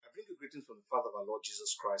Greeting from the Father of our Lord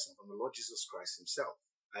Jesus Christ and from the Lord Jesus Christ himself.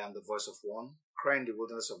 I am the voice of one, crying in the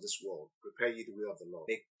wilderness of this world. Prepare ye the way of the Lord.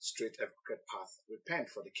 Make straight every crooked path. Repent,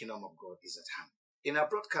 for the kingdom of God is at hand. In our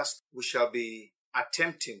broadcast, we shall be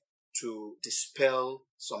attempting to dispel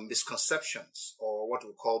some misconceptions or what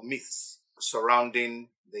we call myths surrounding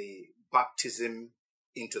the baptism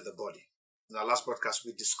into the body. In our last broadcast,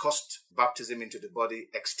 we discussed baptism into the body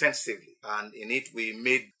extensively, and in it we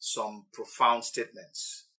made some profound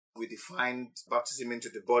statements. We defined baptism into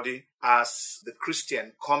the body as the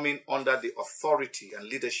Christian coming under the authority and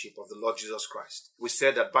leadership of the Lord Jesus Christ. We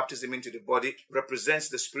said that baptism into the body represents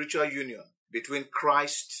the spiritual union between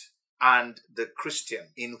Christ and the Christian,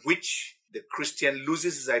 in which the Christian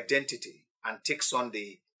loses his identity and takes on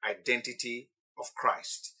the identity of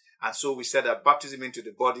Christ. And so we said that baptism into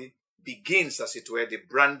the body begins, as it were, the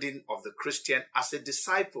branding of the Christian as a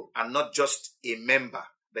disciple and not just a member,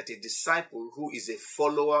 but a disciple who is a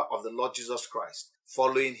follower of the Lord Jesus Christ,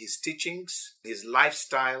 following his teachings, his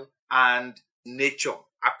lifestyle, and nature,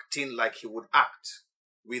 acting like he would act.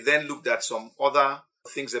 We then looked at some other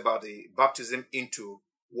things about the baptism into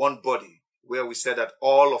one body, where we said that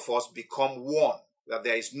all of us become one, that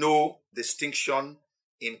there is no distinction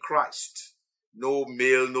in Christ. No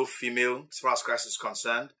male, no female, as far as Christ is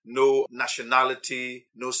concerned. No nationality,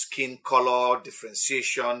 no skin color,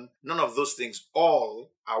 differentiation. None of those things.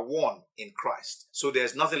 All are one in Christ. So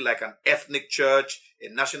there's nothing like an ethnic church, a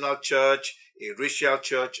national church, a racial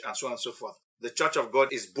church, and so on and so forth. The church of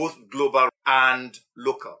God is both global and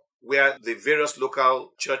local, where the various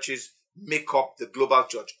local churches make up the global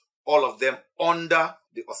church, all of them under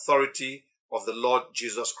the authority of the Lord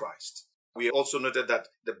Jesus Christ. We also noted that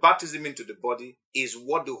the baptism into the body is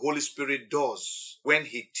what the Holy Spirit does when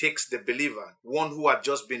he takes the believer, one who had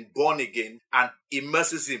just been born again, and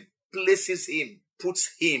immerses him, places him,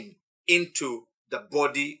 puts him into the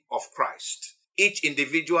body of Christ. Each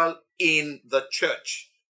individual in the church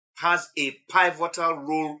has a pivotal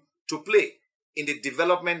role to play in the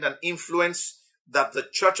development and influence that the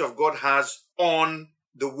church of God has on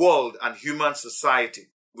the world and human society.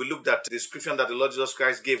 We looked at the description that the Lord Jesus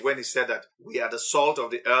Christ gave when he said that we are the salt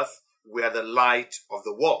of the earth, we are the light of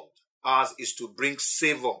the world. Ours is to bring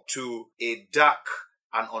savor to a dark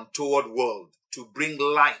and untoward world, to bring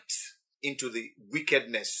light into the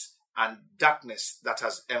wickedness and darkness that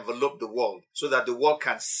has enveloped the world, so that the world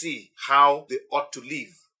can see how they ought to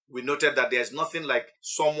live. We noted that there's nothing like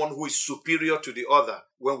someone who is superior to the other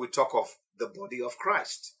when we talk of the body of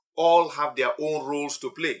Christ. All have their own roles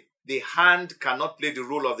to play. The hand cannot play the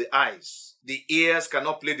role of the eyes. The ears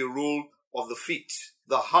cannot play the role of the feet.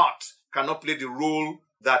 The heart cannot play the role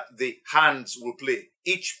that the hands will play.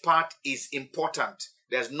 Each part is important.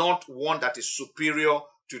 There's not one that is superior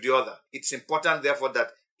to the other. It's important, therefore,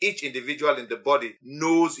 that each individual in the body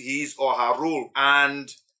knows his or her role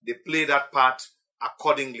and they play that part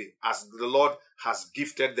accordingly as the Lord has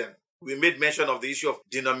gifted them. We made mention of the issue of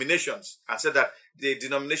denominations and said that the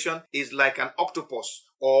denomination is like an octopus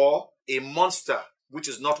or a monster, which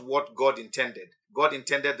is not what God intended. God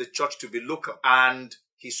intended the church to be local, and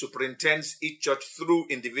he superintends each church through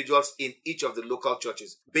individuals in each of the local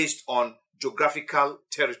churches based on geographical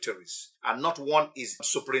territories, and not one is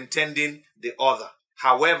superintending the other.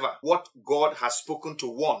 However, what God has spoken to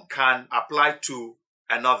one can apply to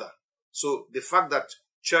another. So the fact that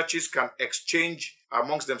churches can exchange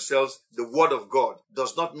amongst themselves the word of God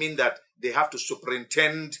does not mean that they have to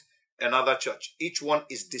superintend another church. Each one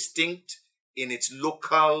is distinct in its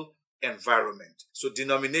local environment. So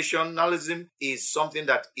denominationalism is something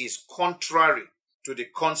that is contrary to the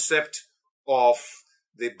concept of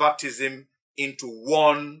the baptism into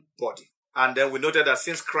one body. And then we noted that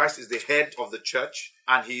since Christ is the head of the church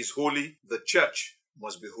and he is holy, the church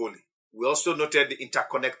must be holy. We also noted the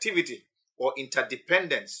interconnectivity or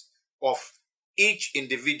interdependence of each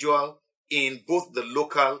individual in both the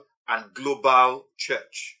local and global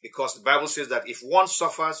church. Because the Bible says that if one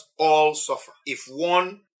suffers, all suffer. If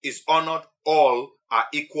one is honored, all are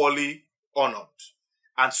equally honored.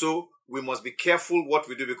 And so we must be careful what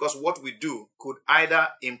we do, because what we do could either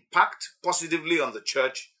impact positively on the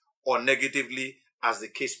church or negatively, as the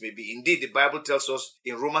case may be. Indeed, the Bible tells us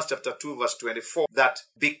in Romans chapter 2 verse 24 that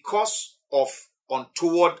because of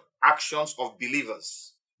untoward actions of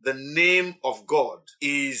believers, the name of God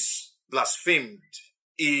is blasphemed,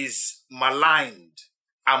 is maligned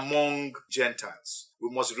among Gentiles. We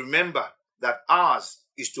must remember that ours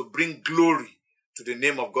is to bring glory to the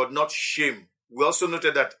name of God, not shame. We also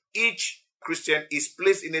noted that each Christian is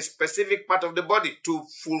placed in a specific part of the body to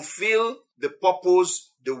fulfill the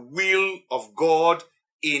purpose, the will of God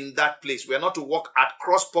in that place. We are not to walk at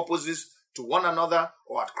cross purposes to one another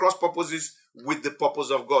or at cross purposes with the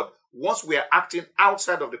purpose of God. Once we are acting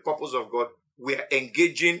outside of the purpose of God, we are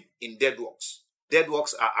engaging in dead works. Dead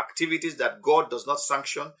works are activities that God does not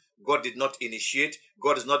sanction, God did not initiate,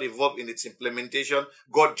 God is not involved in its implementation,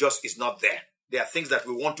 God just is not there. There are things that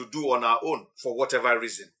we want to do on our own for whatever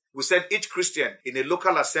reason. We said each Christian in a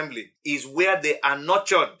local assembly is where they are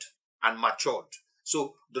nurtured and matured.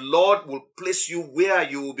 So the Lord will place you where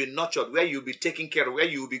you will be nurtured, where you will be taken care of, where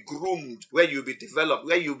you will be groomed, where you will be developed,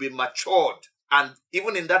 where you will be matured. And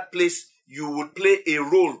even in that place, you would play a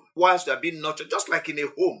role whilst you are being nurtured, just like in a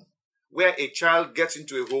home, where a child gets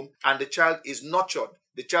into a home and the child is nurtured,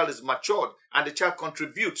 the child is matured, and the child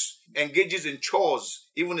contributes, engages in chores,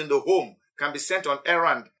 even in the home, can be sent on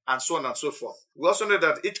errand, and so on and so forth. We also know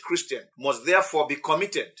that each Christian must therefore be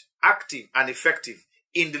committed, active, and effective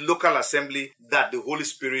in the local assembly that the Holy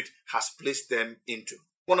Spirit has placed them into.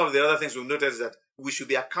 One of the other things we've noticed is that we should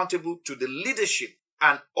be accountable to the leadership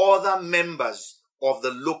and other members of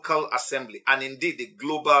the local assembly, and indeed the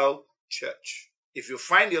global church. If you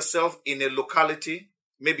find yourself in a locality,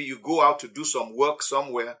 maybe you go out to do some work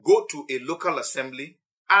somewhere, go to a local assembly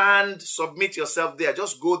and submit yourself there.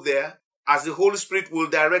 Just go there as the Holy Spirit will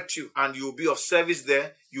direct you, and you'll be of service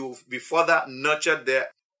there. You'll be further nurtured there.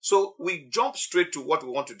 So we jump straight to what we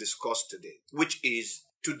want to discuss today, which is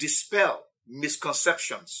to dispel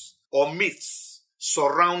misconceptions or myths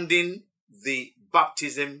surrounding the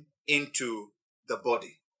baptism into the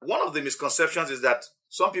body. One of the misconceptions is that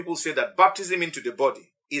some people say that baptism into the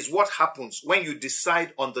body is what happens when you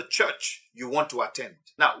decide on the church you want to attend.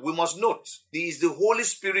 Now, we must note, it is the Holy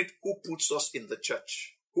Spirit who puts us in the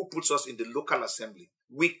church, who puts us in the local assembly.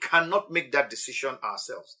 We cannot make that decision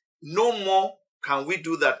ourselves. No more can we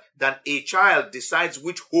do that than a child decides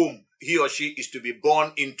which home he or she is to be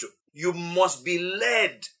born into. You must be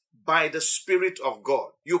led by the Spirit of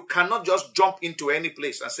God. You cannot just jump into any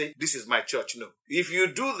place and say, this is my church. No. If you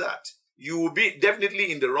do that, you will be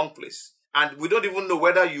definitely in the wrong place. And we don't even know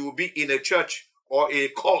whether you will be in a church or a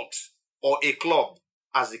cult or a club,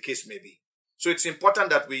 as the case may be. So it's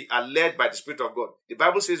important that we are led by the Spirit of God. The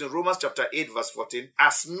Bible says in Romans chapter 8 verse 14,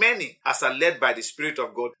 as many as are led by the Spirit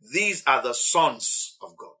of God, these are the sons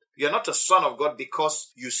of God. You're not a son of God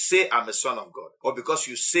because you say I'm a son of God or because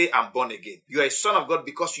you say I'm born again. You are a son of God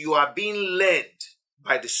because you are being led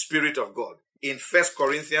by the Spirit of God. In 1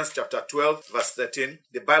 Corinthians chapter 12 verse 13,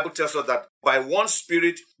 the Bible tells us that by one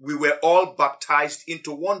Spirit we were all baptized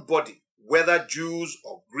into one body, whether Jews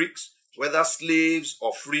or Greeks, whether slaves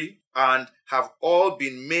or free, and have all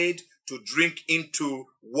been made to drink into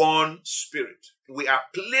one Spirit. We are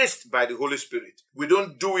placed by the Holy Spirit. We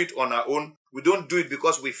don't do it on our own. We don't do it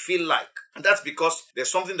because we feel like. And that's because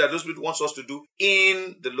there's something that the Holy Spirit wants us to do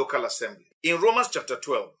in the local assembly. In Romans chapter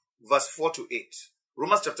 12, verse 4 to 8,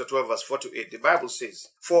 Romans chapter 12, verse 4 to 8, the Bible says,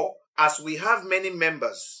 for as we have many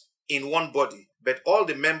members in one body, but all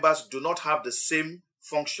the members do not have the same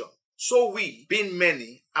function, so we, being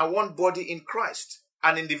many, are one body in Christ,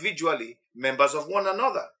 and individually members of one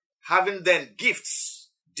another, having then gifts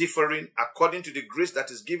differing according to the grace that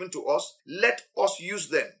is given to us, let us use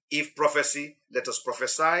them. If prophecy, let us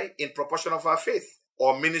prophesy in proportion of our faith,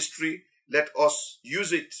 or ministry, let us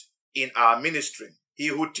use it in our ministry. He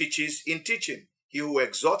who teaches in teaching, he who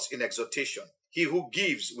exhorts in exhortation, he who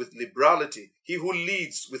gives with liberality, he who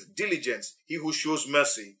leads with diligence, he who shows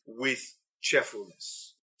mercy with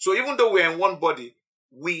cheerfulness. So even though we are in one body,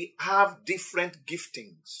 we have different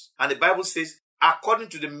giftings. And the Bible says, according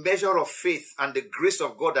to the measure of faith and the grace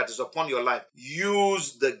of God that is upon your life,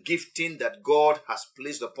 use the gifting that God has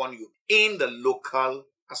placed upon you in the local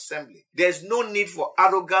assembly. There's no need for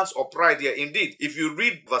arrogance or pride here. Indeed, if you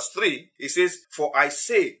read verse 3, it says, for I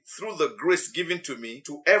say, through the grace given to me,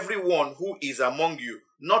 to everyone who is among you,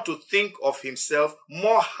 not to think of himself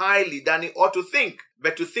more highly than he ought to think,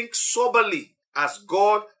 but to think soberly, as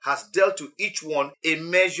God has dealt to each one a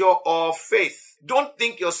measure of faith. Don't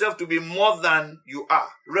think yourself to be more than you are.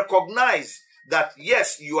 Recognize that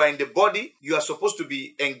yes, you are in the body, you are supposed to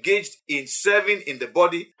be engaged in serving in the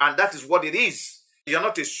body, and that is what it is. You're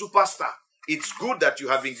not a superstar. It's good that you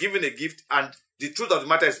have been given a gift, and the truth of the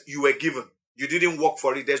matter is you were given. You didn't work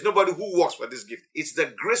for it. There's nobody who works for this gift. It's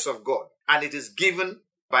the grace of God, and it is given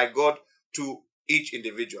by God to each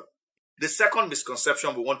individual. The second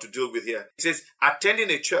misconception we want to deal with here, it says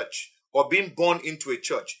attending a church or being born into a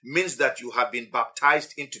church means that you have been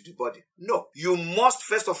baptized into the body. No, you must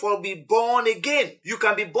first of all be born again. You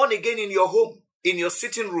can be born again in your home, in your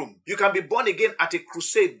sitting room. You can be born again at a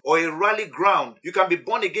crusade or a rally ground. You can be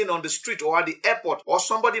born again on the street or at the airport, or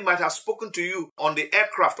somebody might have spoken to you on the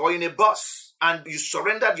aircraft or in a bus and you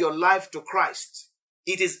surrendered your life to Christ.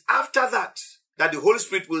 It is after that that the Holy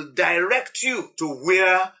Spirit will direct you to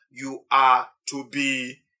where you are to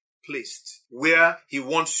be placed, where He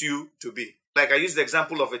wants you to be. Like I used the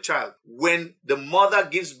example of a child. When the mother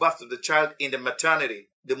gives birth to the child in the maternity,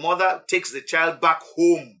 the mother takes the child back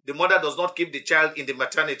home. The mother does not keep the child in the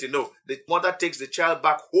maternity. No, the mother takes the child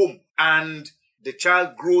back home, and the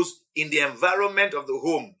child grows in the environment of the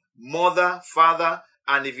home. Mother, father,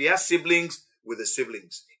 and if he has siblings, with the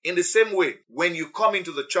siblings. In the same way, when you come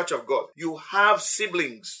into the church of God, you have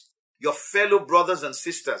siblings. Your fellow brothers and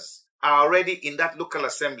sisters are already in that local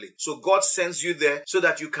assembly. So God sends you there so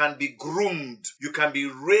that you can be groomed. You can be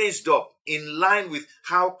raised up in line with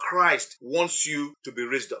how Christ wants you to be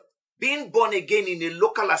raised up. Being born again in a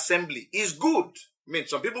local assembly is good. I mean,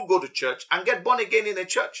 some people go to church and get born again in a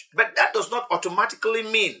church. But that does not automatically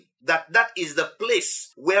mean that that is the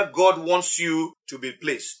place where God wants you to be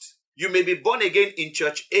placed. You may be born again in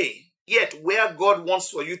church A, yet where God wants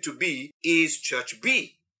for you to be is church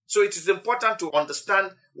B. So it is important to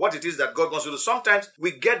understand what it is that God wants to do. Sometimes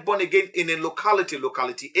we get born again in a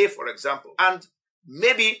locality A, for example, and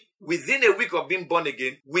maybe within a week of being born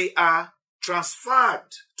again, we are transferred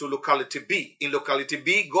to locality B. In locality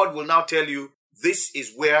B, God will now tell you, this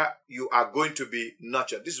is where you are going to be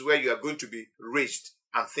nurtured. This is where you are going to be raised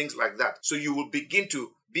and things like that. So you will begin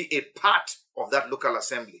to be a part of that local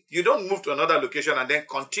assembly. You don't move to another location and then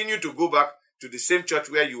continue to go back to the same church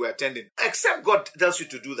where you were attending, except God tells you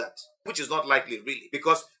to do that, which is not likely really,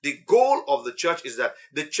 because the goal of the church is that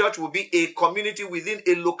the church will be a community within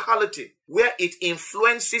a locality where it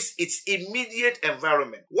influences its immediate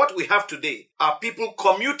environment. What we have today are people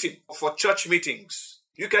commuting for church meetings.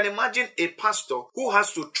 You can imagine a pastor who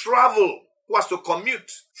has to travel, who has to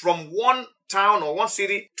commute from one town or one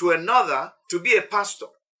city to another to be a pastor.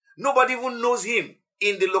 Nobody even knows him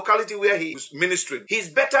in the locality where he is ministering. He's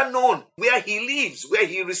better known where he lives, where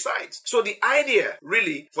he resides. So the idea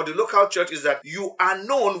really for the local church is that you are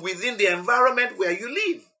known within the environment where you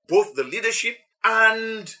live, both the leadership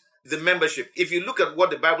and the membership. If you look at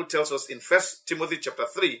what the Bible tells us in 1 Timothy chapter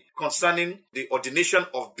 3 concerning the ordination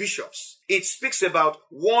of bishops, it speaks about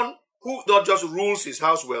one who not just rules his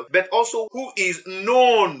house well, but also who is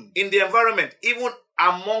known in the environment, even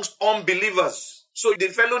amongst unbelievers. So the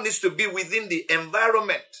fellow needs to be within the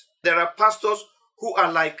environment. There are pastors who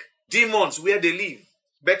are like demons where they live,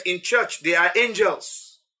 but in church they are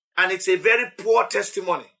angels. And it's a very poor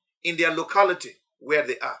testimony in their locality where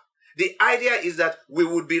they are. The idea is that we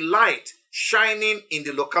would be light shining in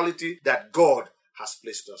the locality that God has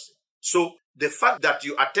placed us in. So the fact that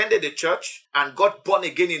you attended a church and got born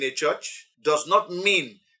again in a church does not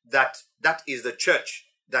mean that that is the church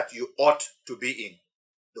that you ought to be in.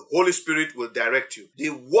 The Holy Spirit will direct you. The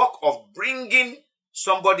work of bringing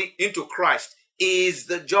somebody into Christ is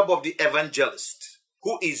the job of the evangelist,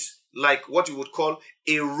 who is like what you would call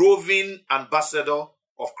a roving ambassador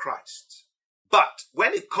of Christ. But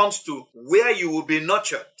when it comes to where you will be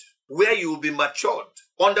nurtured, where you will be matured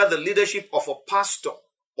under the leadership of a pastor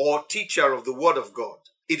or teacher of the Word of God,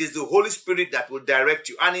 it is the Holy Spirit that will direct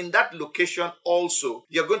you. And in that location also,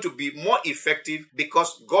 you're going to be more effective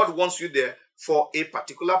because God wants you there for a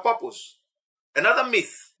particular purpose. Another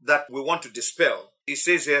myth that we want to dispel, it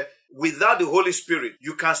says here, without the Holy Spirit,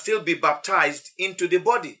 you can still be baptized into the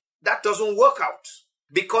body. That doesn't work out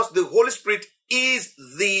because the Holy Spirit is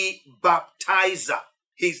the baptizer.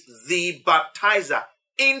 He's the baptizer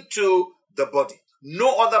into the body.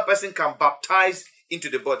 No other person can baptize into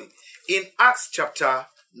the body. In Acts chapter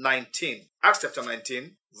 19,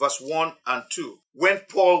 verse 1 and 2, when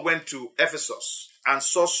Paul went to Ephesus and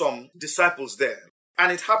saw some disciples there,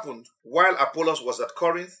 and it happened while Apollos was at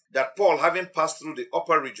Corinth that Paul, having passed through the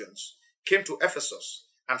upper regions, came to Ephesus,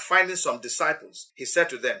 and finding some disciples, he said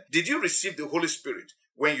to them, "Did you receive the Holy Spirit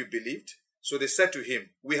when you believed?" So they said to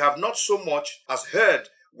him, "We have not so much as heard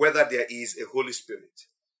whether there is a Holy Spirit."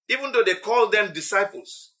 Even though they called them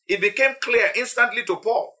disciples, it became clear instantly to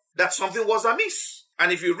Paul that something was amiss.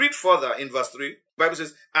 And if you read further in verse 3, the Bible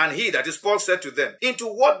says, "And he," that is Paul, "said to them, into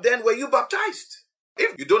what then were you baptized?"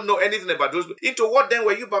 If you don't know anything about those, into what then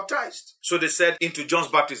were you baptized? So they said, into John's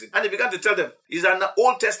baptism. And he began to tell them, it's an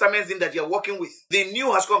Old Testament thing that you're working with. The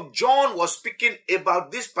new has come. John was speaking about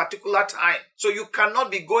this particular time. So you cannot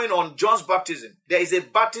be going on John's baptism. There is a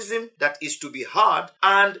baptism that is to be had,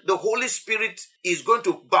 and the Holy Spirit is going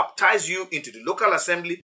to baptize you into the local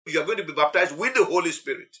assembly. You're going to be baptized with the Holy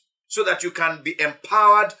Spirit so that you can be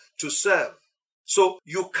empowered to serve. So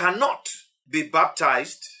you cannot be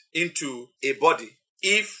baptized into a body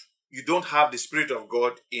if you don't have the Spirit of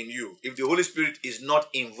God in you. If the Holy Spirit is not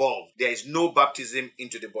involved, there is no baptism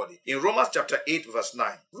into the body. In Romans chapter 8 verse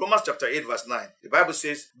 9, the Bible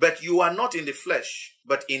says, "But you are not in the flesh,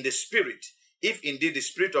 but in the Spirit, if indeed the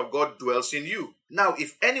Spirit of God dwells in you. Now,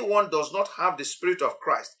 if anyone does not have the Spirit of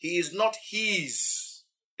Christ, he is not his."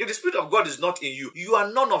 If the Spirit of God is not in you, you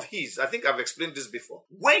are none of his. I think I've explained this before.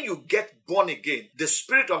 When you get born again, the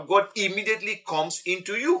Spirit of God immediately comes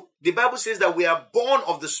into you. The Bible says that we are born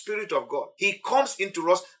of the Spirit of God. He comes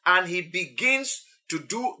into us and he begins to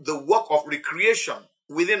do the work of recreation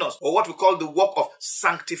within us, or what we call the work of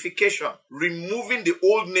sanctification, removing the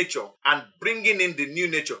old nature and bringing in the new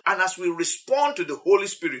nature. And as we respond to the Holy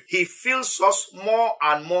Spirit, he fills us more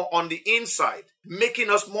and more on the inside, making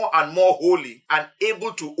us more and more holy and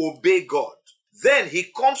able to obey God. Then he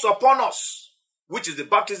comes upon us, which is the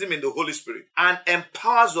baptism in the Holy Spirit, and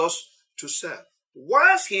empowers us to serve.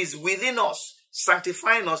 Whilst he is within us,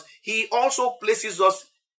 sanctifying us, he also places us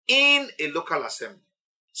in a local assembly.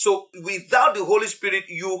 So without the Holy Spirit,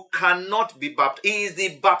 you cannot be baptized. He is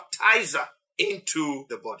the baptizer into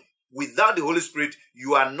the body. Without the Holy Spirit,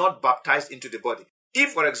 you are not baptized into the body.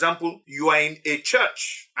 If, for example, you are in a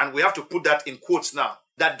church, and we have to put that in quotes now,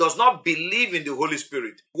 that does not believe in the Holy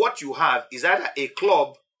Spirit, what you have is either a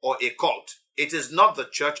club or a cult. It is not the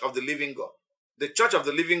church of the living God. The church of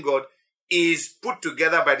the living God is put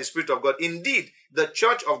together by the Spirit of God. Indeed, the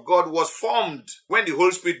church of God was formed when the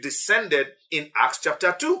Holy Spirit descended in Acts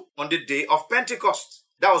chapter 2 on the day of Pentecost.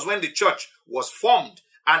 That was when the church was formed.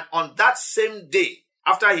 And on that same day,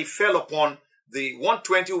 after he fell upon the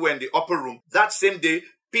 120 who were in the upper room, that same day,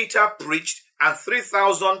 Peter preached and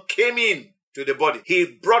 3,000 came in to the body. He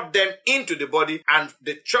brought them into the body and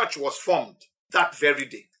the church was formed that very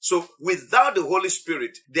day. So without the Holy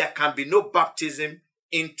Spirit, there can be no baptism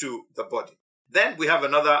into the body. Then we have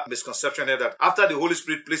another misconception here that after the Holy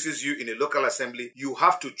Spirit places you in a local assembly, you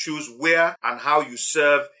have to choose where and how you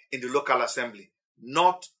serve in the local assembly.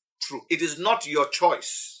 Not true. It is not your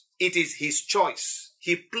choice. It is his choice.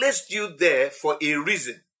 He placed you there for a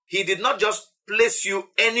reason. He did not just place you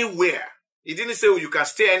anywhere. He didn't say, you can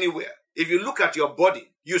stay anywhere. If you look at your body,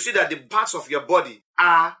 you see that the parts of your body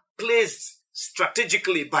are placed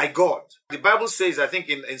strategically by God. The Bible says, I think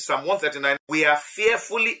in Psalm 139, we are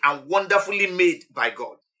fearfully and wonderfully made by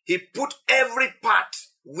God. He put every part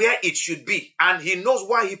where it should be, and he knows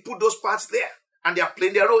why he put those parts there. And they are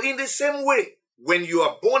playing their role in the same way. When you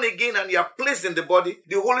are born again and you are placed in the body,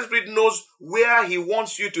 the Holy Spirit knows where he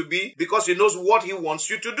wants you to be because he knows what he wants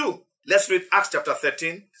you to do. Let's read Acts chapter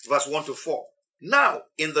 13, verse 1 to 4. Now,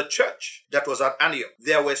 in the church that was at Antioch,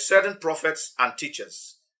 there were certain prophets and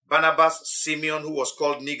teachers. Barnabas, Simeon, who was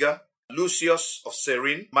called Niger, Lucius of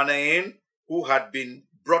Cyrene, Manaen, who had been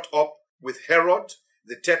brought up with Herod,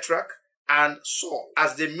 the Tetrarch, and Saul.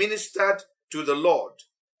 As they ministered to the Lord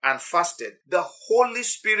and fasted, the Holy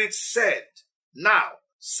Spirit said, now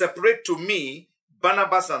separate to me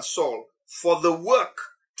Barnabas and Saul for the work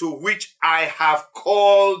to which I have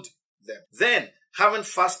called them. Then, having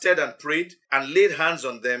fasted and prayed and laid hands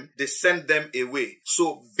on them, they sent them away.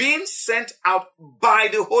 So being sent out by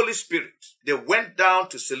the Holy Spirit, they went down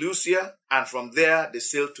to Seleucia, and from there they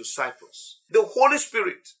sailed to Cyprus. The Holy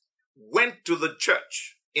Spirit went to the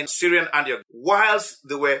church in Syrian Antioch whilst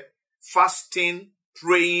they were fasting,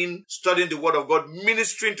 praying, studying the word of God,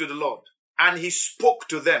 ministering to the Lord. And he spoke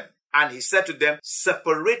to them and he said to them,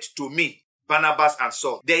 separate to me Barnabas and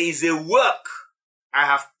Saul. There is a work I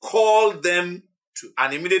have called them to.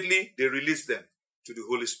 And immediately they released them to the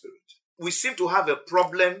Holy Spirit. We seem to have a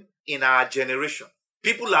problem in our generation.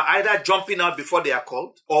 People are either jumping out before they are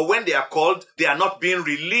called, or when they are called, they are not being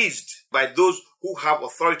released by those who have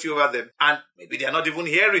authority over them. And maybe they are not even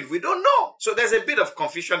hearing. We don't know. So there's a bit of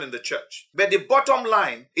confusion in the church. But the bottom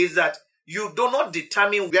line is that you do not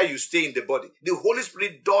determine where you stay in the body. The Holy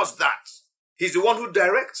Spirit does that. He's the one who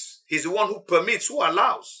directs. He's the one who permits, who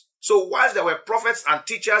allows. So whilst there were prophets and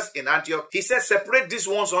teachers in Antioch, he said, separate these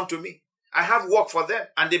ones unto me. I have work for them.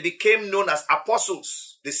 And they became known as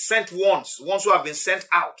apostles, the sent ones who have been sent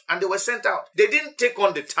out. And they were sent out. They didn't take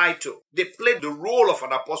on the title. They played the role of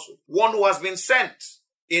an apostle, one who has been sent.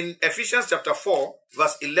 In Ephesians chapter 4,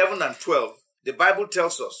 verse 11 and 12, the Bible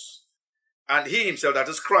tells us, and he himself, that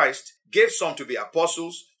is Christ, gave some to be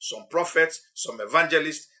apostles, some prophets, some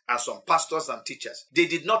evangelists, and some pastors and teachers. They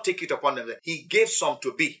did not take it upon them. He gave some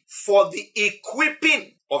to be for the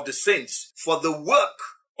equipping of the saints, for the work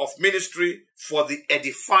of ministry, for the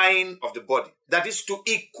edifying of the body. That is to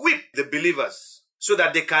equip the believers so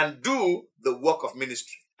that they can do the work of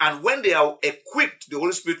ministry. And when they are equipped, the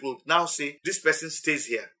Holy Spirit will now say, this person stays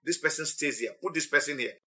here. This person stays here. Put this person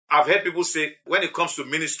here. I've heard people say, when it comes to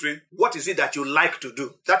ministry, what is it that you like to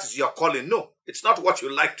do? That is your calling. No, it's not what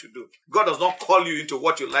you like to do. God does not call you into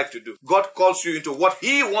what you like to do. God calls you into what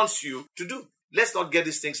He wants you to do. Let's not get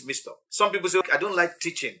these things mixed up. Some people say, I don't like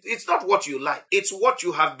teaching. It's not what you like. It's what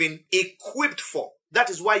you have been equipped for. That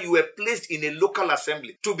is why you were placed in a local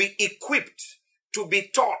assembly, to be equipped, to be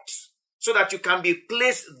taught, so that you can be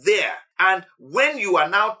placed there. And when you are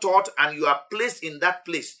now taught and you are placed in that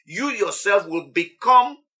place, you yourself will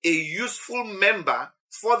become a useful member,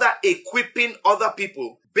 further equipping other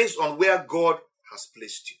people based on where God has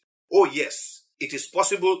placed you. Oh yes, it is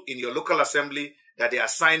possible in your local assembly that they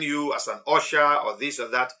assign you as an usher or this or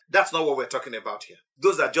that. That's not what we're talking about here.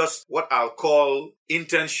 Those are just what I'll call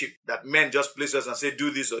internship, that men just place us and say,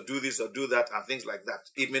 do this or do that and things like that.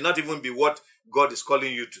 It may not even be what God is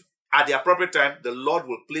calling you to. At the appropriate time, the Lord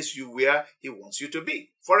will place you where He wants you to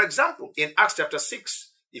be. For example, in Acts chapter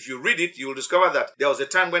 6, if you read it, you will discover that there was a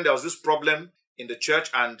time when there was this problem in the church,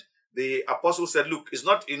 and the apostles said, look, it's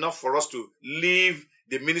not enough for us to leave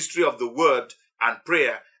the ministry of the word and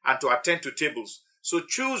prayer and to attend to tables. So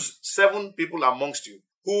choose 7 people amongst you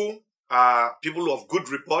who are people of good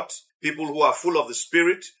report, people who are full of the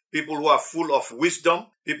Spirit, people who are full of wisdom,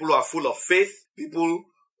 people who are full of faith, people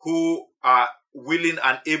who are willing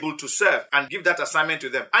and able to serve, and give that assignment to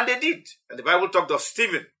them. And they did. And the Bible talked of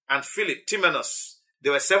Stephen and Philip, Timanus.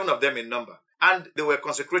 There were 7 of them in number, and they were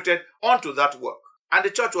consecrated unto that work. And the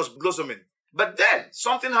church was blossoming. But then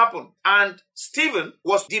something happened, and Stephen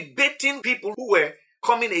was debating people who were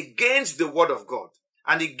coming against the word of God.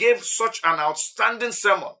 And he gave such an outstanding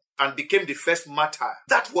sermon and became the first martyr.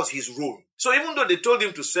 That was his role. So even though they told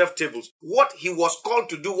him to serve tables, what he was called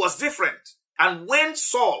to do was different. And when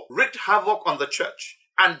Saul wreaked havoc on the church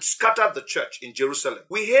and scattered the church in Jerusalem,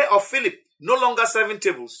 we hear of Philip no longer serving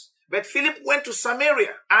tables. But Philip went to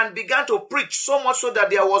Samaria and began to preach, so much so that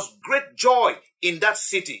there was great joy in that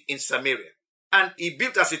city in Samaria. And he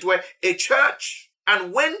built, as it were, a church.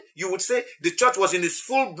 And when you would say the church was in its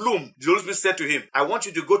full bloom, the Holy Spirit said to him, I want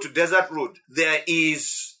you to go to Desert Road. There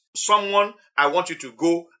is someone I want you to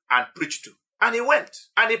go and preach to. And he went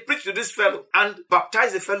and he preached to this fellow and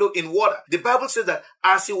baptized the fellow in water. The Bible says that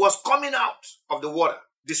as he was coming out of the water,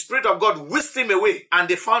 the Spirit of God whisked him away and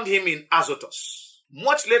they found him in Azotus.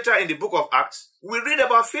 Much later in the book of Acts, we read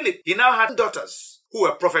about Philip. He now had daughters who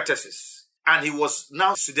were prophetesses and he was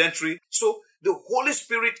now sedentary. So the Holy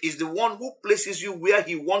Spirit is the one who places you where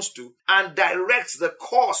He wants to and directs the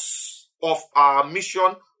course of our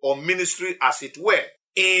mission or ministry, as it were,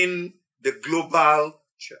 in the global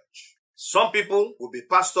church. Some people will be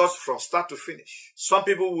pastors from start to finish. Some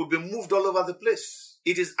people will be moved all over the place.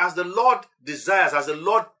 It is as the Lord desires, as the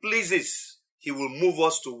Lord pleases, He will move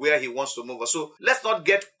us to where He wants to move us. So let's not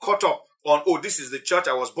get caught up on, oh, this is the church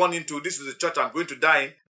I was born into, this is the church I'm going to die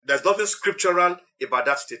in. There's nothing scriptural about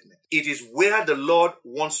that statement. It is where the Lord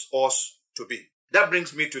wants us to be. That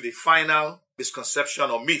brings me to the final misconception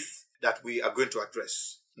or myth that we are going to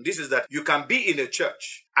address. And this is that you can be in a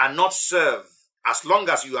church and not serve as long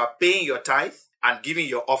as you are paying your tithe and giving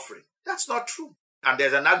your offering. That's not true. And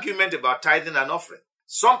there's an argument about tithing and offering.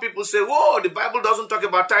 Some people say, whoa, the Bible doesn't talk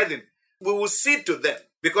about tithing. We will cede to them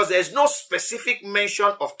because there's no specific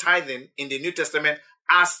mention of tithing in the New Testament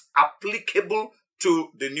as applicable to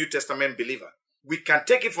the New Testament believer. We can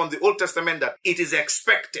take it from the Old Testament that it is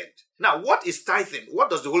expected. Now, what is tithing?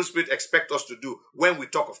 What does the Holy Spirit expect us to do when we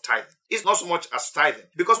talk of tithing? It's not so much as tithing.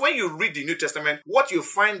 Because when you read the New Testament, what you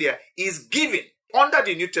find there is giving. Under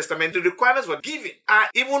the New Testament, the requirements for giving are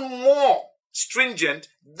even more stringent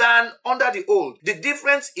than under the Old. The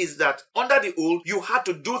difference is that under the Old, you had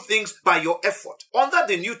to do things by your effort. Under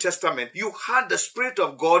the New Testament, you had the Spirit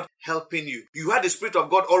of God helping you. You had the Spirit of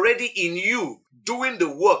God already in you, doing the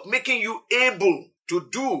work, making you able to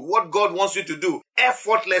do what God wants you to do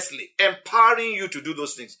effortlessly, empowering you to do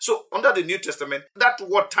those things. So under the New Testament, that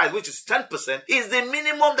word tithe, which is 10%, is the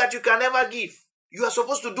minimum that you can ever give. You are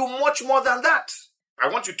supposed to do much more than that. I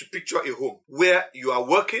want you to picture a home where you are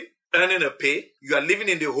working, earning a pay, you are living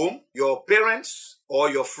in the home, your parents or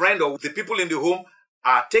your friend or the people in the home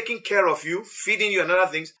are taking care of you, feeding you and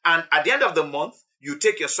other things, and at the end of the month, you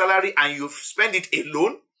take your salary and you spend it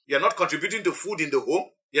alone. You're not contributing to food in the home.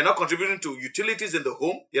 You're not contributing to utilities in the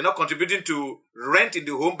home. You're not contributing to rent in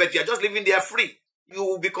the home, but you're just living there free. You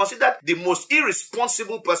will be considered the most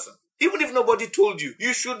irresponsible person. Even if nobody told you,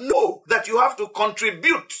 you should know that you have to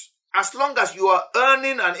contribute as long as you are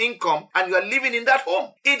earning an income and you are living in that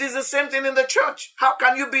home. It is the same thing in the church. How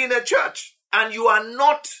can you be in a church and you are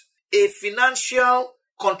not a financial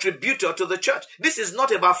contributor to the church? This is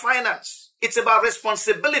not about finance. It's about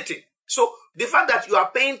responsibility. So the fact that you are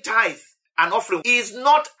paying tithe an offering is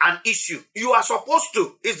not an issue. You are supposed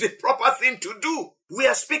to. It's the proper thing to do. We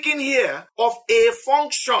are speaking here of a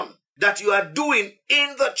function that you are doing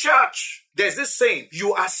in the church. There's this saying,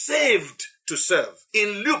 you are saved to serve.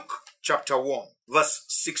 In Luke chapter 1, verse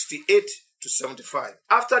 68 to 75.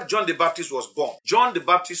 After John the Baptist was born, John the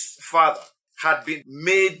Baptist's father had been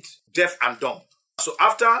made deaf and dumb. So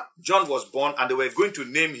after John was born and they were going to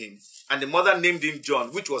name him, and the mother named him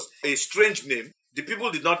John, which was a strange name, the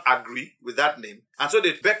people did not agree with that name. And so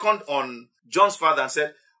they beckoned on John's father and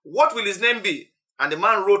said, what will his name be? And the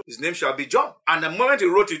man wrote, his name shall be John. And the moment he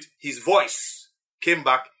wrote it, his voice came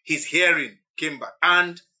back, his hearing came back.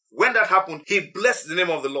 And when that happened, he blessed the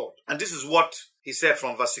name of the Lord. And this is what he said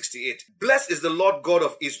from verse 68. Blessed is the Lord God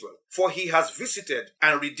of Israel, for he has visited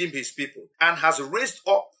and redeemed his people, and has raised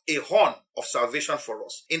up a horn of salvation for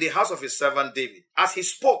us in the house of his servant David, as he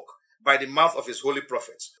spoke by the mouth of his holy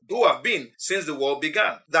prophets, who have been since the world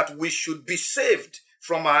began, that we should be saved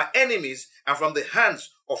from our enemies and from the hands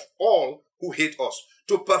of all who hate us,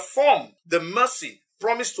 to perform the mercy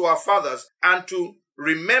promised to our fathers, and to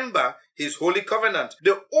remember his holy covenant,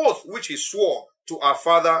 the oath which he swore to our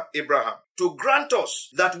father Abraham, to grant us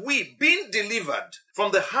that we, being delivered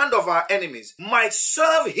from the hand of our enemies, might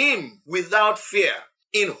serve him without fear,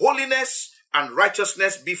 in holiness and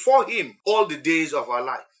righteousness before him all the days of our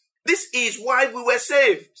life. This is why we were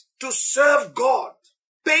saved, to serve God.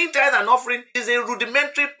 Paying tithe and offering is a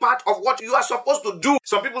rudimentary part of what you are supposed to do.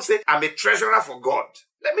 Some people say, I'm a treasurer for God.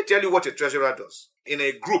 Let me tell you what a treasurer does. In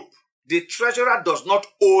a group, the treasurer does not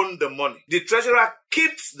own the money. The treasurer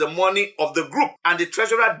keeps the money of the group, and the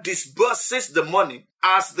treasurer disburses the money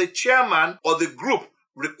as the chairman or the group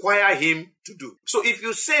require him to do. So if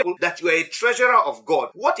you say that you are a treasurer of God,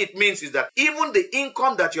 what it means is that even the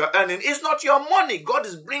income that you are earning is not your money. God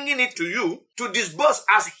is bringing it to you to disburse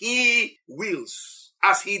as he wills,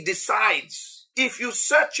 as he decides. If you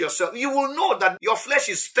search yourself, you will know that your flesh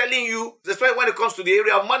is telling you, especially when it comes to the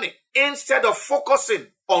area of money, instead of focusing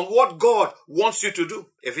on what God wants you to do.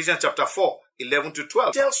 Ephesians chapter 4, 11 to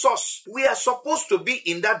 12 tells us we are supposed to be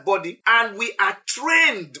in that body, and we are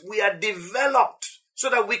trained, we are developed so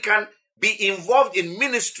that we can be involved in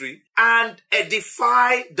ministry and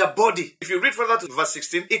edify the body. If you read further to verse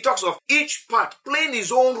 16, it talks of each part playing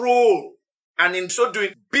his own role, and in so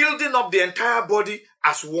doing, building up the entire body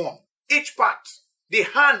as one. Each part. The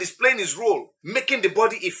hand is playing its role, making the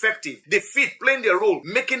body effective. The feet playing their role,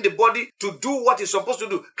 making the body to do what it's supposed to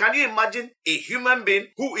do. Can you imagine a human being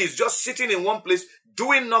who is just sitting in one place,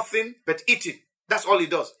 doing nothing but eating? That's all he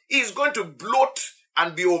does. He's going to bloat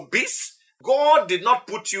and be obese. God did not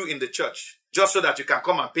put you in the church just so that you can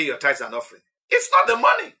come and pay your tithes and offering. It's not the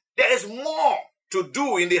money. There is more to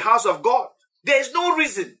do in the house of God. There is no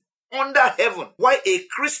reason under heaven why a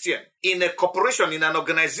Christian in a corporation, in an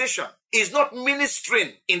organization, is not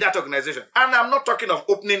ministering in that organization. And I'm not talking of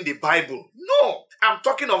opening the Bible. No, I'm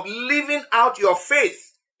talking of living out your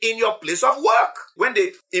faith in your place of work. When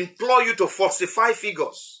they employ you to falsify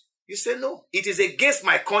figures, you say, no, it is against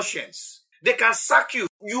my conscience. They can sack you.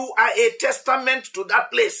 You are a testament to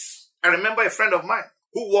that place. I remember a friend of mine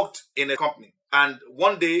who worked in a company. And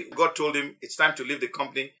one day, God told him it's time to leave the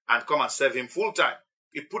company and come and serve him full time.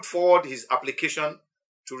 He put forward his application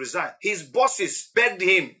to resign. His bosses begged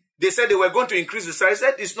him. They said they were going to increase the salary. He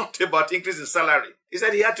said it's not about increasing salary. He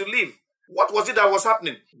said he had to leave. What was it that was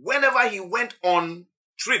happening? Whenever he went on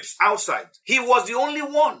trips outside, he was the only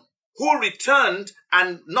one who returned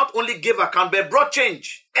and not only gave account, but brought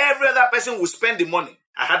change. Every other person would spend the money.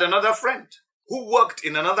 I had another friend who worked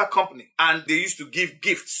in another company, and they used to give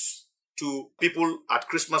gifts to people at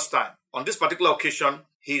Christmas time. On this particular occasion,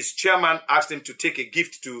 his chairman asked him to take a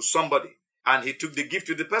gift to somebody, and he took the gift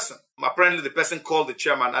to the person. Apparently, the person called the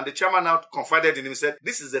chairman, and the chairman now confided in him and said,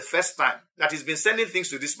 this is the first time that he's been sending things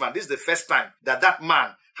to this man. This is the first time that that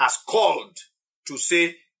man has called to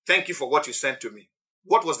say, thank you for what you sent to me.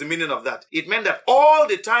 What was the meaning of that? It meant that all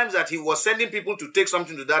the times that he was sending people to take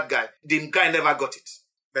something to that guy, the guy never got it.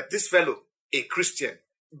 But this fellow, a Christian,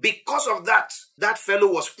 because of that, that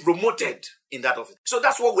fellow was promoted in that office. So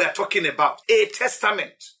that's what we are talking about. A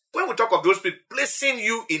testament. When we talk of those people placing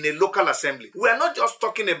you in a local assembly, we are not just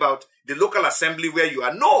talking about the local assembly where you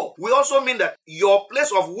are. No, we also mean that your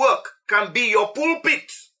place of work can be your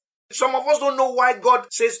pulpit. Some of us don't know why God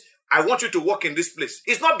says, I want you to work in this place.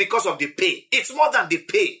 It's not because of the pay. It's more than the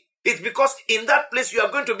pay. It's because in that place you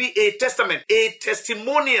are going to be a testament, a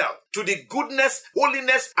testimonial to the goodness,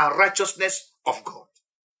 holiness, and righteousness of God.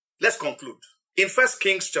 Let's conclude. In 1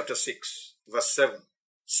 Kings chapter 6, verse 7,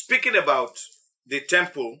 speaking about the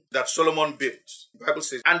temple that Solomon built. The Bible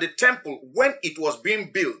says, and the temple, when it was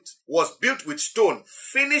being built, was built with stone,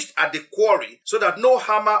 finished at the quarry, so that no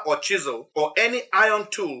hammer or chisel or any iron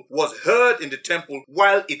tool was heard in the temple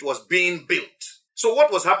while it was being built. So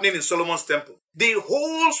what was happening in Solomon's temple? The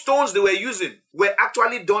whole stones they were using were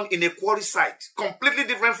actually done in a quarry site, completely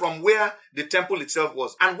different from where the temple itself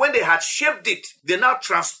was. And when they had shaped it, they now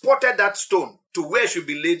transported that stone to where it should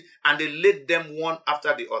be laid, and they laid them one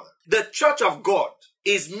after the other. The church of God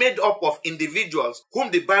is made up of individuals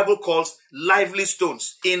whom the Bible calls lively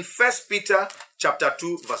stones. In 1 Peter chapter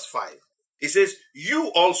 2 verse 5, it says,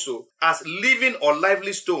 you also as living or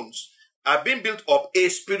lively stones are being built up a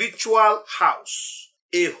spiritual house,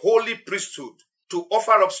 a holy priesthood, to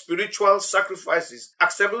offer up spiritual sacrifices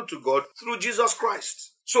acceptable to God through Jesus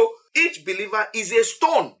Christ. So each believer is a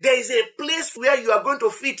stone. There is a place where you are going to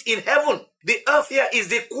fit in heaven. The earth here is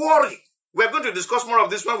the quarry. We're going to discuss more of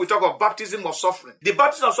this when we talk of baptism of suffering. The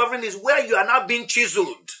baptism of suffering is where you are now being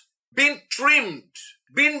chiseled, being trimmed,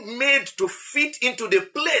 being made to fit into the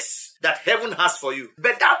place that heaven has for you.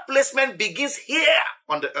 But that placement begins here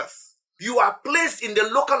on the earth. You are placed in the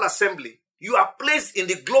local assembly. You are placed in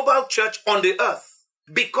the global church on the earth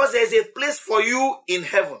because there's a place for you in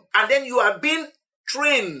heaven. And then you are being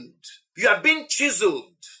trained. You are being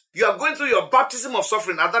chiseled. You are going through your baptism of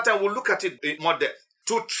suffering. At that time, we'll look at it in more depth.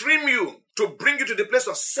 To trim you, to bring you to the place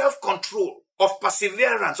of self-control, of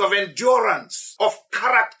perseverance, of endurance, of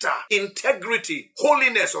character, integrity,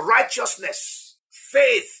 holiness, righteousness,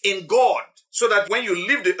 faith in God, so that when you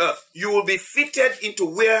leave the earth, you will be fitted into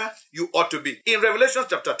where you ought to be. In Revelation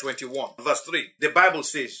chapter 21, verse 3, the Bible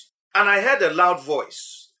says, and I heard a loud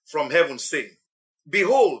voice from heaven saying,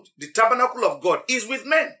 behold, the tabernacle of God is with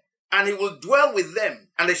men, and he will dwell with them,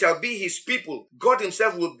 and they shall be his people. God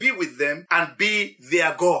himself will be with them and be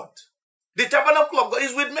their God. The tabernacle of God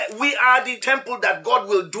is with men. We are the temple that God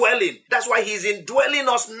will dwell in. That's why he's indwelling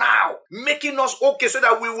us now, making us okay so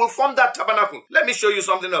that we will form that tabernacle. Let me show you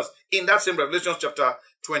something else. In that same Revelation chapter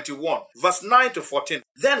 21, verse 9 to 14.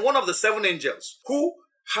 Then one of the seven angels who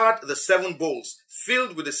had the seven bowls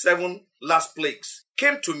filled with the seven last plagues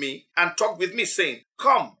came to me and talked with me, saying,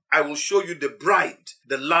 come, I will show you the bride,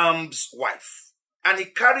 the Lamb's wife. And he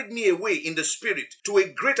carried me away in the spirit to a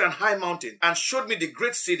great and high mountain and showed me the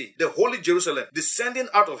great city, the holy Jerusalem, descending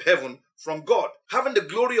out of heaven from God, having the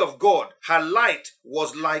glory of God. Her light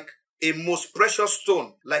was like a most precious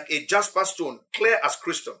stone, like a jasper stone, clear as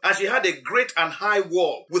crystal. And she had a great and high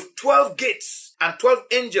wall with 12 gates and 12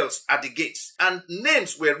 angels at the gates, and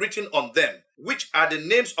names were written on them, which are the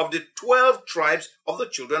names of the 12 tribes of the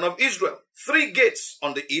children of Israel. 3 gates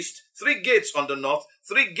on the east, 3 gates on the north,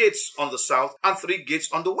 3 gates on the south, and 3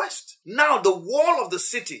 gates on the west. Now the wall of the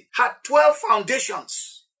city had 12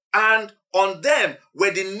 foundations, and on them were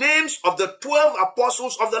the names of the 12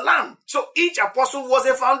 apostles of the Lamb. So each apostle was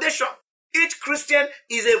a foundation. Each Christian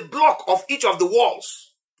is a block of each of the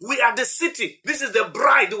walls. We are the city. This is the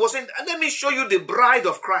bride. Let me show you the bride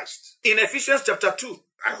of Christ. In Ephesians chapter 2,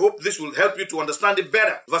 I hope this will help you to understand it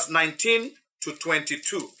better. Verse 19 to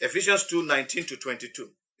 22. Ephesians 2, 19 to 22.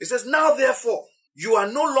 It says, now therefore, you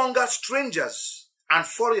are no longer strangers and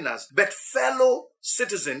foreigners, but fellow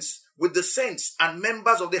citizens with the saints and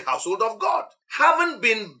members of the household of God, having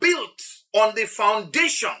been built on the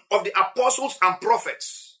foundation of the apostles and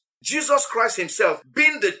prophets, Jesus Christ himself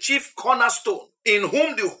being the chief cornerstone, in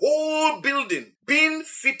whom the whole building, being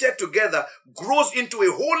fitted together, grows into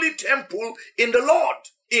a holy temple in the Lord,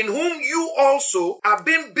 in whom you also are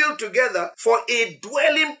being built together for a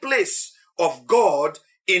dwelling place of God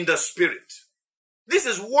in the Spirit. This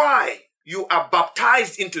is why you are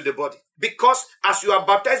baptized into the body. Because as you are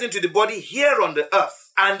baptized into the body here on the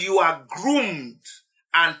earth, and you are groomed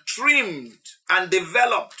and trimmed and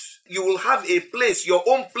developed, you will have a place, your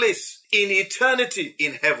own place in eternity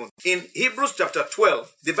in heaven. In Hebrews chapter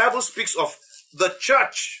 12, the Bible speaks of the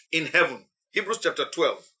church in heaven. Hebrews chapter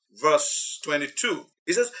 12, verse 22.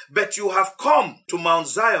 It says, but you have come to Mount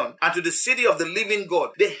Zion and to the city of the living God,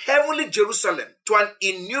 the heavenly Jerusalem, to an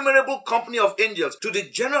innumerable company of angels, to the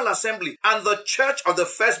general assembly and the church of the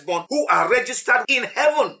firstborn who are registered in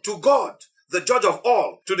heaven, to God, the judge of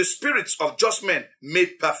all, to the spirits of just men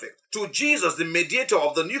made perfect, to Jesus, the mediator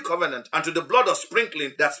of the new covenant, and to the blood of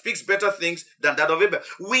sprinkling that speaks better things than that of Abel.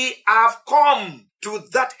 We have come to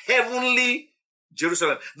that heavenly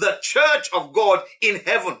Jerusalem, the church of God in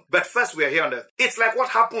heaven. But first we are here on earth. It's like what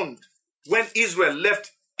happened when Israel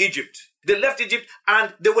left Egypt. They left Egypt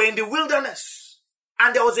and they were in the wilderness.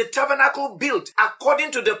 And there was a tabernacle built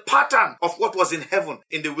according to the pattern of what was in heaven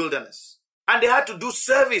in the wilderness. And they had to do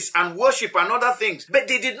service and worship and other things. But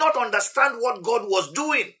they did not understand what God was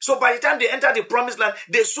doing. So by the time they entered the promised land,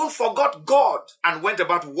 they soon forgot God and went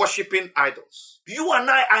about worshiping idols. You and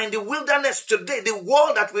I are in the wilderness today. The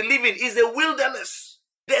world that we live in is a wilderness.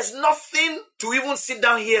 There's nothing to even sit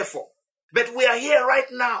down here for. But we are here right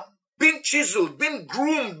now, being chiseled, being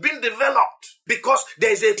groomed, being developed, because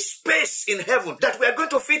there is a space in heaven that we are going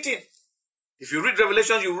to fit in. If you read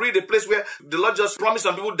Revelation, you read a place where the Lord just promised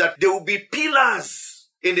some people that there will be pillars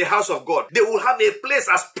in the house of God. They will have a place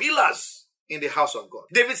as pillars in the house of God.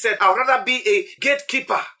 David said, I'd rather be a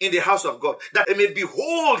gatekeeper in the house of God, that they may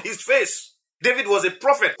behold his face. David was a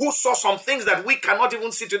prophet who saw some things that we cannot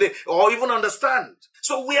even see today or even understand.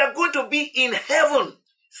 So we are going to be in heaven,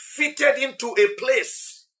 fitted into a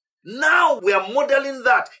place. Now we are modeling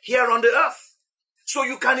that here on the earth. So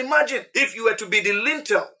you can imagine if you were to be the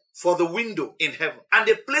lintel for the window in heaven, and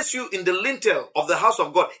they place you in the lintel of the house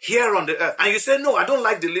of God here on the earth, and you say, no, I don't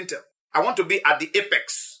like the lintel. I want to be at the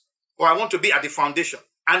apex, or I want to be at the foundation.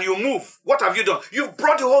 And you move. What have you done? You've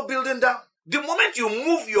brought the whole building down. The moment you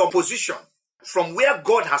move your position from where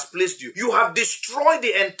God has placed you, you have destroyed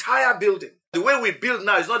the entire building. The way we build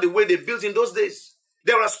now is not the way they built in those days.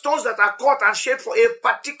 There are stones that are cut and shaped for a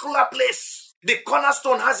particular place. The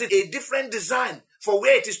cornerstone has a different design for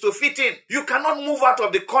where it is to fit in. You cannot move out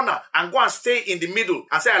of the corner and go and stay in the middle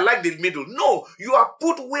and say, I like the middle. No, you are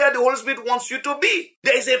put where the Holy Spirit wants you to be.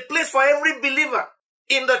 There is a place for every believer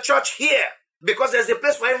in the church here, because there's a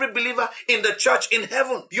place for every believer in the church in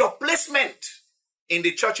heaven. Your placement in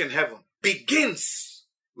the church in heaven begins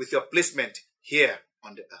with your placement here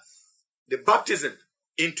on the earth. The baptism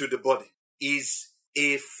into the body is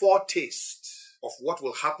a foretaste of what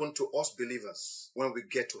will happen to us believers when we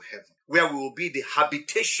get to heaven, where we will be the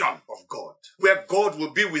habitation of God, where God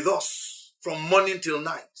will be with us from morning till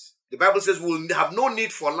night. The Bible says we will have no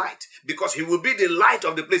need for light because he will be the light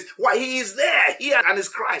of the place. Why? He is there, he and his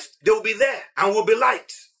Christ. They will be there and will be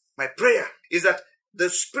light. My prayer is that the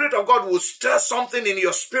Spirit of God will stir something in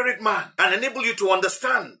your spirit man and enable you to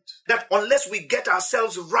understand that unless we get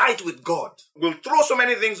ourselves right with God, we'll throw so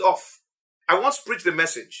many things off. I once preached a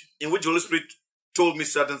message in which the Holy Spirit told me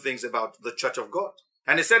certain things about the church of God.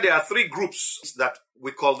 And he said there are three groups that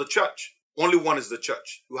we call the church. Only one is the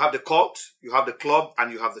church. You have the cult, you have the club,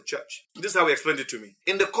 and you have the church. This is how he explained it to me.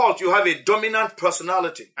 In the cult, you have a dominant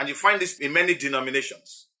personality, and you find this in many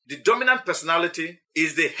denominations. The dominant personality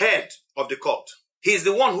is the head of the cult. He is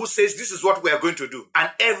the one who says, this is what we are going to do.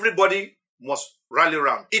 And everybody must rally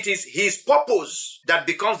around. It is his purpose that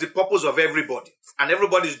becomes the purpose of everybody. And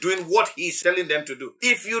everybody is doing what he's telling them to do.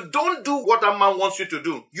 If you don't do what a man wants you to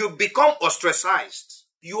do, you become ostracized.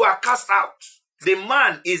 You are cast out. The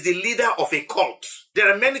man is the leader of a cult.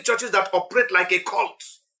 There are many churches that operate like a cult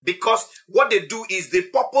because what they do is the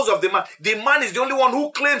purpose of the man. The man is the only one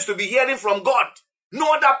who claims to be hearing from God.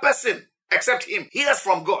 No other person except him hears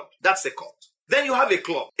from God. That's a cult. Then you have a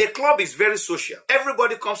club. A club is very social.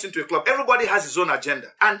 Everybody comes into a club. Everybody has his own agenda.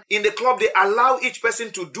 And in the club, they allow each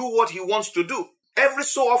person to do what he wants to do. Every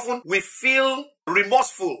so often, we feel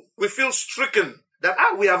remorseful. We feel stricken that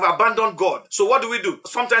we have abandoned God. So what do?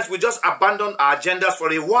 Sometimes we just abandon our agendas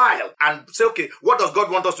for a while and say, okay, what does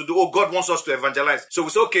God want us to do? Oh, God wants us to evangelize. So we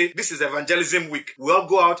say, okay, this is evangelism week. We all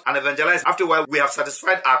go out and evangelize. After a while, we have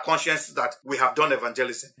satisfied our conscience that we have done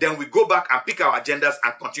evangelism. Then we go back and pick our agendas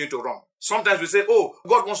and continue to run. Sometimes we say, oh,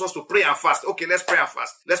 God wants us to pray and fast. Okay, let's pray and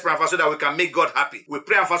fast. Let's pray and fast so that we can make God happy. We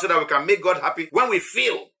pray and fast so that we can make God happy when we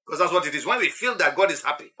feel, because that's what it is. When we feel that God is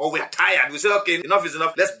happy or we are tired, we say, okay, enough is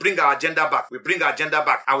enough. Let's bring our agenda back. We bring our agenda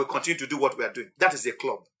back and we continue to do what we are doing. That is a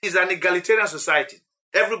club. It's an egalitarian society.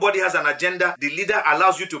 Everybody has an agenda. The leader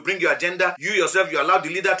allows you to bring your agenda. You yourself, you allow the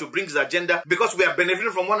leader to bring his agenda because we are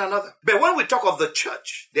benefiting from one another. But when we talk of the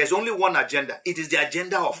church, there's only one agenda. It is the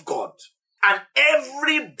agenda of God. And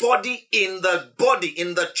everybody in the body,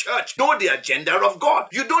 in the church, know the agenda of God.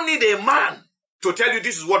 You don't need a man to tell you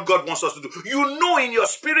this is what God wants us to do. You know in your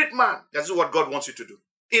spirit, man, this is what God wants you to do.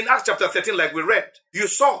 In Acts chapter 13, like we read, you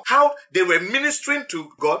saw how they were ministering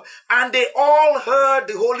to God and they all heard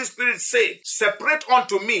the Holy Spirit say, separate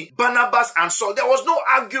unto me Barnabas and Saul. There was no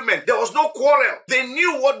argument. There was no quarrel. They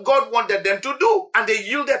knew what God wanted them to do and they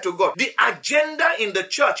yielded to God. The agenda in the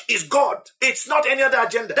church is God. It's not any other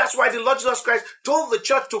agenda. That's why the Lord Jesus Christ told the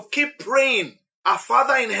church to keep praying. Our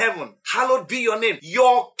Father in heaven, hallowed be your name.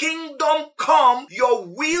 Your kingdom come, your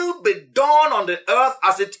will be done on the earth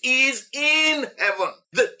as it is in heaven.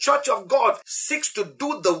 The church of God seeks to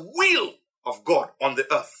do the will of God on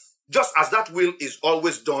the earth, just as that will is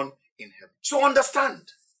always done in heaven. So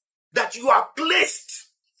understand that you are placed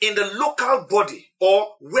in the local body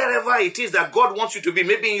or wherever it is that God wants you to be,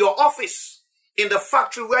 maybe in your office, in the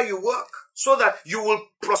factory where you work, so that you will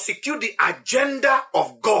prosecute the agenda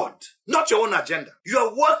of God, not your own agenda. You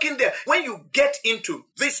are working there. When you get into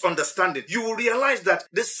this understanding, you will realize that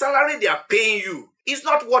the salary they are paying you is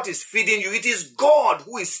not what is feeding you. It is God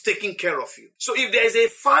who is taking care of you. So if there is a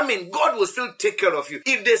famine, God will still take care of you.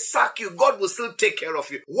 If they sack you, God will still take care of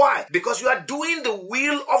you. Why? Because you are doing the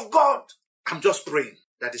will of God. I'm just praying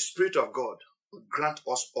that the Spirit of God will grant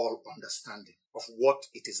us all understanding of what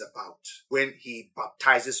it is about when He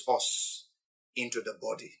baptizes us into the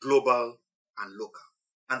body, global and local,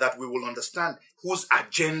 and that we will understand whose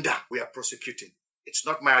agenda we are prosecuting. It's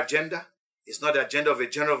not my agenda. It's not the agenda of a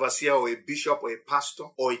general overseer or a bishop or a pastor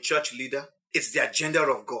or a church leader. It's the agenda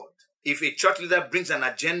of God. If a church leader brings an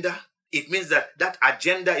agenda, it means that that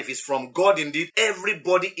agenda, if it's from God indeed,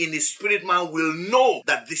 everybody in his spirit man will know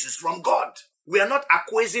that this is from God. We are not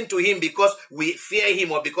acquiescing to him because we fear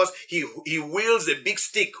him or because he wields a big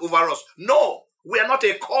stick over us. No, we are not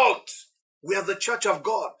a cult. We are the church of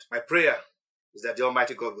God. My prayer is that the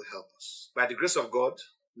Almighty God will help us. By the grace of God,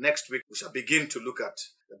 next week we shall begin to look at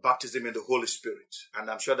the baptism in the Holy Spirit. And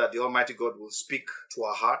I'm sure that the Almighty God will speak to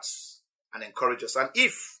our hearts and encourage us. And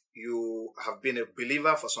if you have been a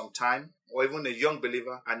believer for some time, or even a young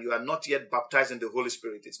believer, and you are not yet baptized in the Holy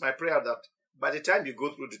Spirit, it's my prayer that by the time you go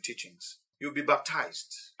through the teachings, you'll be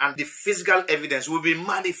baptized, and the physical evidence will be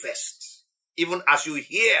manifest, even as you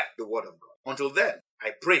hear the word of God. Until then,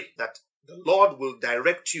 I pray that the Lord will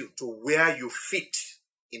direct you to where you fit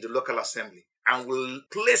in the local assembly and will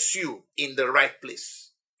place you in the right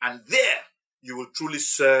place. And there, you will truly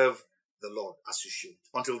serve the Lord as you should.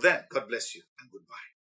 Until then, God bless you and goodbye.